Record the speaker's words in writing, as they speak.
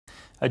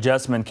A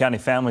Jessamine County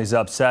family is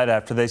upset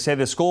after they say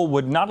the school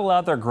would not allow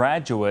their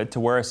graduate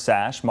to wear a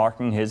sash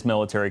marking his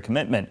military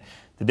commitment.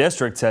 The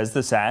district says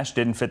the sash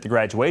didn't fit the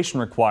graduation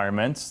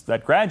requirements.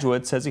 That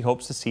graduate says he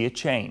hopes to see a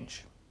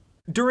change.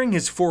 During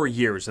his 4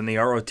 years in the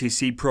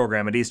ROTC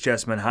program at East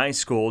Jessamine High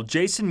School,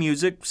 Jason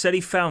Music said he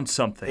found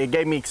something. It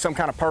gave me some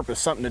kind of purpose,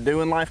 something to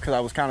do in life, because I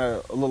was kind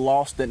of a little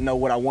lost, didn't know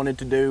what I wanted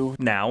to do.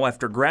 Now,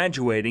 after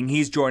graduating,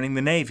 he's joining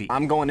the Navy.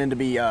 I'm going in to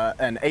be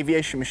an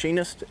aviation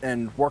machinist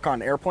and work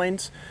on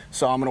airplanes.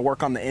 So I'm going to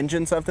work on the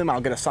engines of them.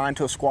 I'll get assigned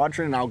to a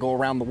squadron and I'll go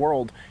around the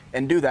world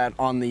and do that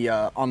on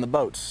the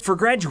boats. For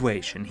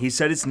graduation, he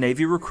said his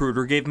Navy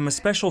recruiter gave him a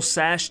special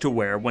sash to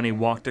wear when he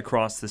walked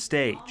across the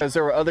stage. Because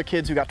there were other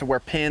kids who got to wear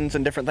pins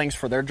and different things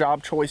for their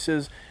job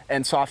choices,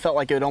 and so I felt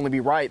like it would only be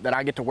right that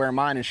I get to wear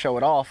mine and show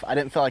it off. I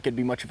didn't feel like it'd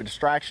be much of a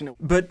distraction.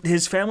 But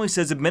his family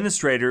says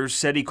administrators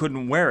said he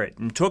couldn't wear it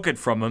and took it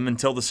from him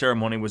until the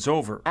ceremony was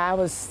over. I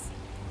was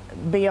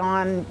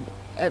beyond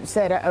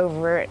upset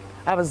over it.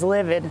 I was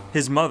livid.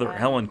 His mother,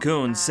 Helen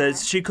Coons,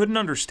 says she couldn't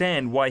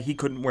understand why he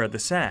couldn't wear the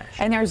sash.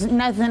 And there's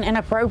nothing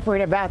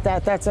inappropriate about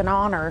that. That's an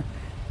honor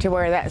to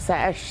wear that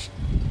sash.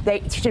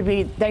 They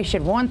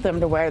should want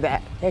them to wear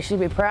that. They should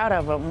be proud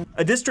of them.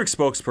 A district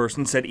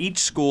spokesperson said each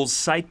school's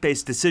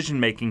site-based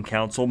decision-making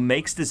council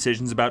makes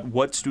decisions about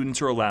what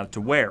students are allowed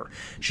to wear.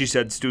 She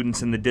said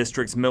students in the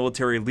district's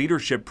military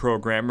leadership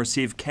program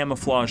receive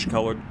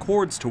camouflage-colored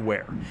cords to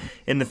wear.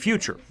 In the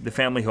future, the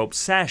family hopes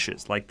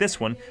sashes like this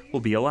one will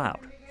be allowed.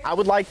 I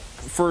would like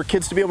for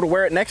kids to be able to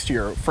wear it next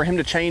year, for him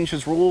to change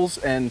his rules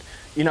and,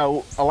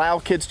 allow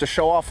kids to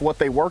show off what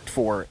they worked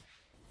for.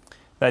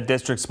 That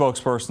district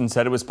spokesperson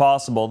said it was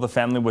possible the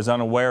family was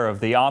unaware of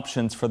the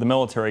options for the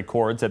military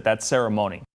cords at that ceremony.